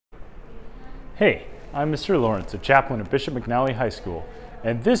Hey, I'm Mr. Lawrence, a chaplain at Bishop McNally High School,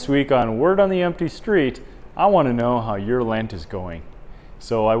 and this week on Word on the Empty Street, I want to know how your Lent is going.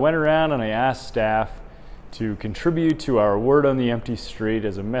 So I went around and I asked staff to contribute to our Word on the Empty Street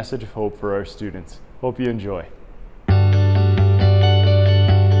as a message of hope for our students. Hope you enjoy.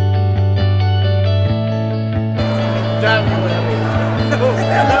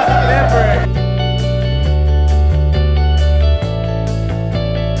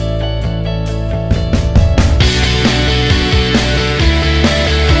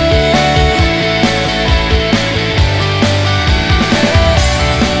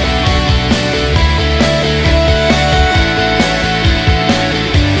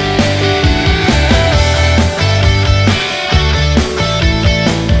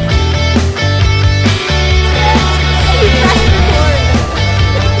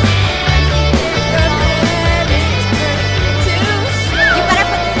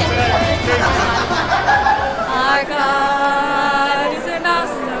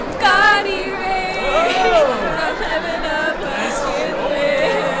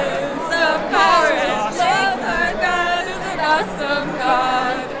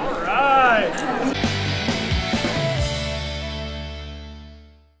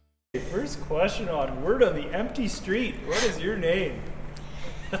 First question on Word on the Empty Street. What is your name?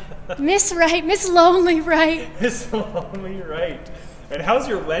 Miss Wright, Miss Lonely Wright. Miss Lonely Wright. And how's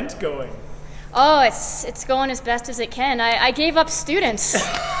your Lent going? Oh, it's going as best as it can. I gave up students.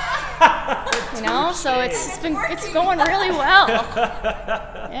 You know, so it's going really well.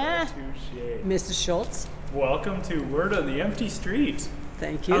 Yeah. Touché. Mrs. Schultz. Welcome to Word on the Empty Street.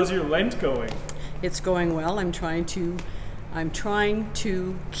 Thank you. How's your Lent going? It's going well. I'm trying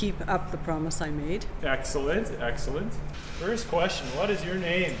to keep up the promise I made. Excellent, excellent. First question, what is your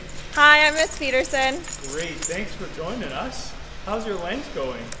name? Hi, I'm Miss Peterson. Great, thanks for joining us. How's your Lent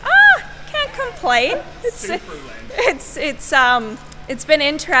going? Can't complain. Super Lent. It's been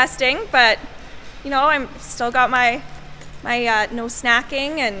interesting, but you know, I'm still got my no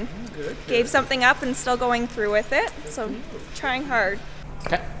snacking and Good. gave something up and still going through with it. So trying hard.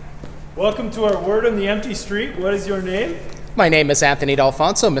 Okay. Welcome to our Word on the Empty Street. What is your name? My name is Anthony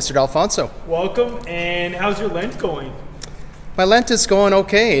D'Alfonso, Mr. D'Alfonso. Welcome, and how's your Lent going? My Lent is going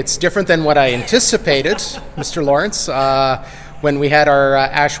okay. It's different than what I anticipated, Mr. Lawrence. When we had our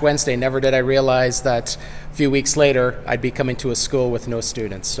Ash Wednesday, never did I realize that a few weeks later I'd be coming to a school with no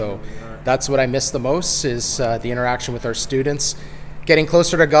students. So that's what I miss the most, is the interaction with our students, getting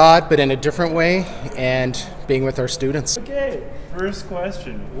closer to God, but in a different way, and being with our students. Okay, first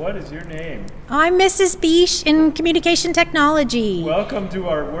question, what is your name? I'm Mrs. Beesh in Communication Technology. Welcome to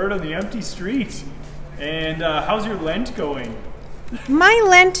our Word on the Empty Street. And how's your Lent going? My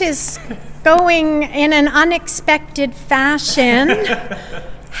Lent is going in an unexpected fashion.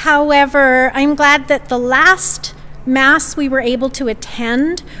 However, I'm glad that the last Mass we were able to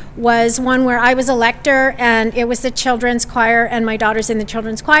attend was one where I was a lector, and it was the children's choir, and my daughter's in the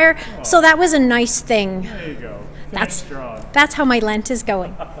children's choir. Oh. So that was a nice thing. There you go. That's how my Lent is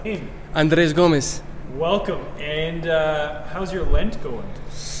going. Andres Gomez. Welcome. And how's your Lent going?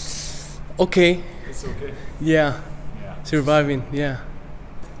 Okay. It's okay. Yeah. Surviving. Yeah.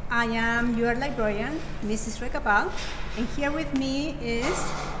 I am your librarian, Mrs. Recapal, and here with me is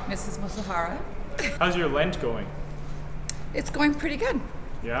Mrs. Musahara. How's your Lent going? It's going pretty good.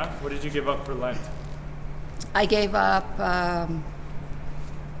 Yeah? What did you give up for Lent? I gave up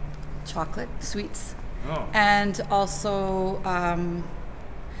chocolate, sweets, Oh. and also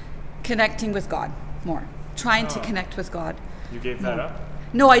connecting with God more. Trying to connect with God. You gave that up?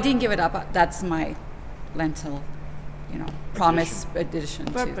 No, I didn't give it up. That's my Lentil, promise addition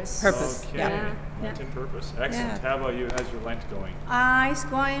Purpose. to purpose. Okay. Yeah. Lenten purpose. Excellent. Yeah. How about you? How's your Lent going? It's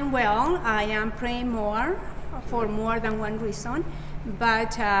going well. I am praying more for more than one reason.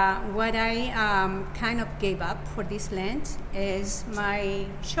 But what I kind of gave up for this Lent is my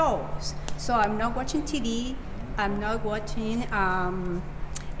shows. So I'm not watching TV. I'm not watching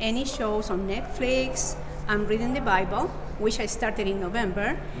any shows on Netflix. I'm reading the Bible, which I started in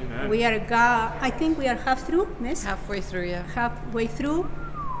November. Amen. I think we are half through, Miss? Halfway through, yeah. Halfway through.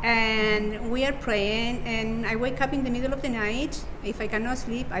 And we are praying, and I wake up in the middle of the night. If I cannot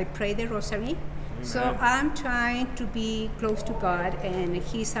sleep, I pray the rosary. Amen. So I'm trying to be close to God, and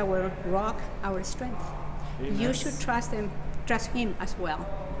He's our rock, our strength. Amen. You should trust Him as well.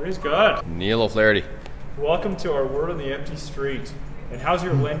 Praise God. Neil O'Flaherty. Welcome to our Word on the Empty Street. And how's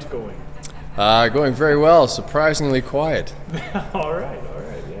your Lent going? Going very well. Surprisingly quiet. All right,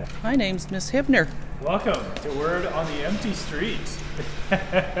 yeah. My name's Miss Hibner. Welcome to Word on the Empty Street.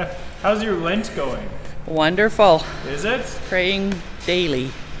 How's your Lent going? Wonderful. Is it? Praying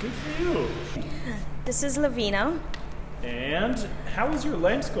daily. Good for you. This is Lavina. And how is your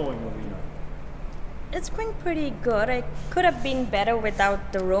Lent going, Lavina? It's going pretty good. I could have been better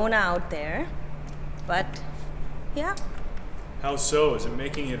without the Rona out there. But, yeah. How so? Is it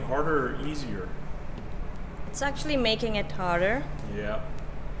making it harder or easier? It's actually making it harder. Yeah.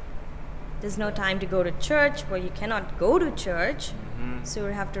 There's no time to go to church. Well, you cannot go to church. So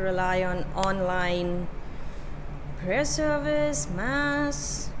you have to rely on online prayer service,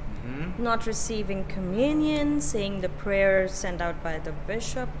 mass, not receiving communion, saying the prayer sent out by the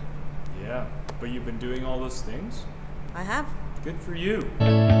bishop. Yeah, but you've been doing all those things? I have. Good for you.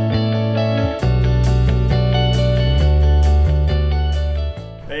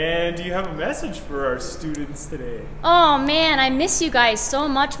 And do you have a message for our students today? Oh man, I miss you guys so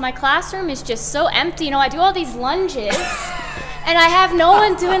much. My classroom is just so empty. You know, I do all these lunges and I have no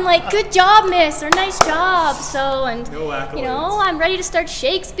one doing like, good job, miss, or nice job. So, and no accolades. You know, I'm ready to start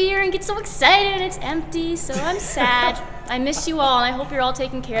Shakespeare and get so excited and it's empty. So I'm sad. I miss you all and I hope you're all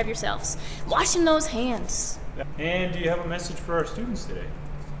taking care of yourselves. Washing those hands. And do you have a message for our students today?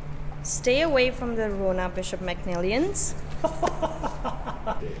 Stay away from the Rona Bishop McNallians.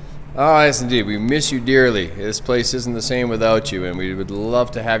 Oh, yes, indeed. We miss you dearly. This place isn't the same without you, and we would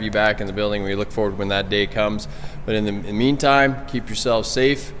love to have you back in the building. We look forward when that day comes. But in the meantime, keep yourselves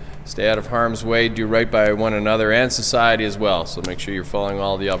safe, stay out of harm's way, do right by one another and society as well. So make sure you're following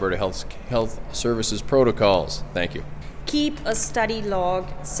all the Alberta Health Services protocols. Thank you. Keep a study log.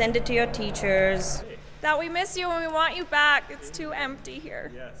 Send it to your teachers. That we miss you and we want you back. It's too empty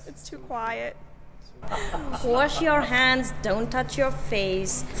here. Yes. It's too quiet. Wash your hands. Don't touch your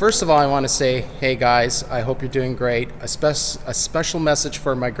face. First of all, I want to say, hey guys, I hope you're doing great. A special message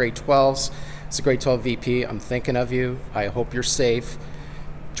for my grade 12s. It's a grade 12 VP. I'm thinking of you. I hope you're safe.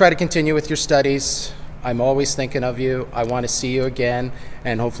 Try to continue with your studies. I'm always thinking of you. I want to see you again,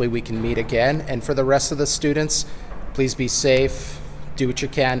 and hopefully we can meet again. And for the rest of the students, please be safe. Do what you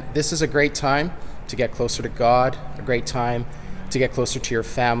can. This is a great time to get closer to God, a great time to get closer to your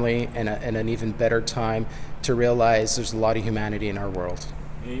family, and an even better time to realize there's a lot of humanity in our world.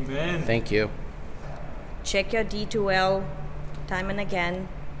 Amen. Thank you. Check your D2L time and again.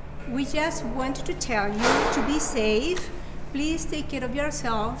 We just wanted to tell you to be safe. Please take care of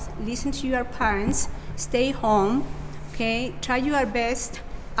yourselves. Listen to your parents. Stay home. Okay? Try your best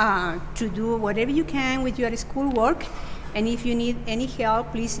to do whatever you can with your schoolwork. And if you need any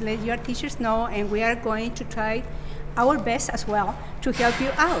help, please let your teachers know. And we are going to try our best as well to help you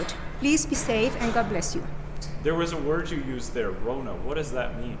out. Please be safe and God bless you. There was a word you used there, Rona. What does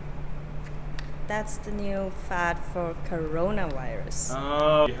that mean? That's the new fad for coronavirus.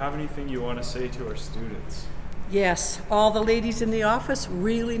 Do you have anything you want to say to our students? Yes, all the ladies in the office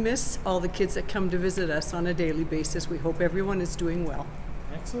really miss all the kids that come to visit us on a daily basis. We hope everyone is doing well.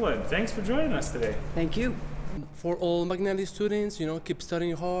 Excellent. Thanks for joining us today. Thank you. For all McNally students, keep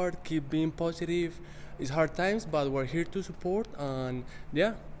studying hard, keep being positive. It's hard times, but we're here to support, and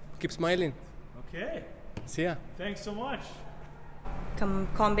yeah, keep smiling. Okay. See ya. Thanks so much.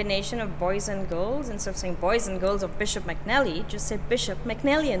 Combination of boys and girls. Instead of saying boys and girls of Bishop McNally, just say Bishop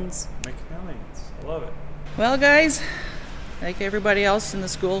McNallians. McNallians. I love it. Well, guys, like everybody else in the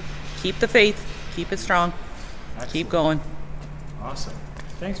school, keep the faith, keep it strong, Excellent. Keep going. Awesome.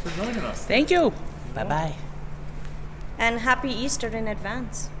 Thanks for joining us. Thank you. Bye-bye. And happy Easter in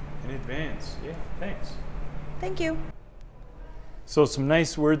advance. In advance. Yeah, thanks. Thank you. So some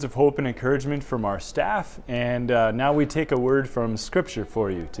nice words of hope and encouragement from our staff, and now we take a word from Scripture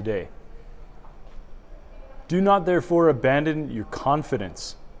for you today. Do not therefore abandon your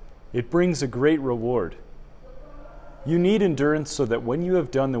confidence. It brings a great reward. You need endurance so that when you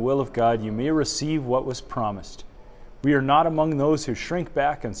have done the will of God, you may receive what was promised. We are not among those who shrink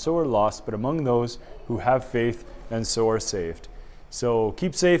back and so are lost, but among those who have faith and so are saved. So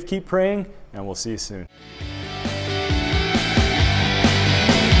keep safe, keep praying, and we'll see you soon.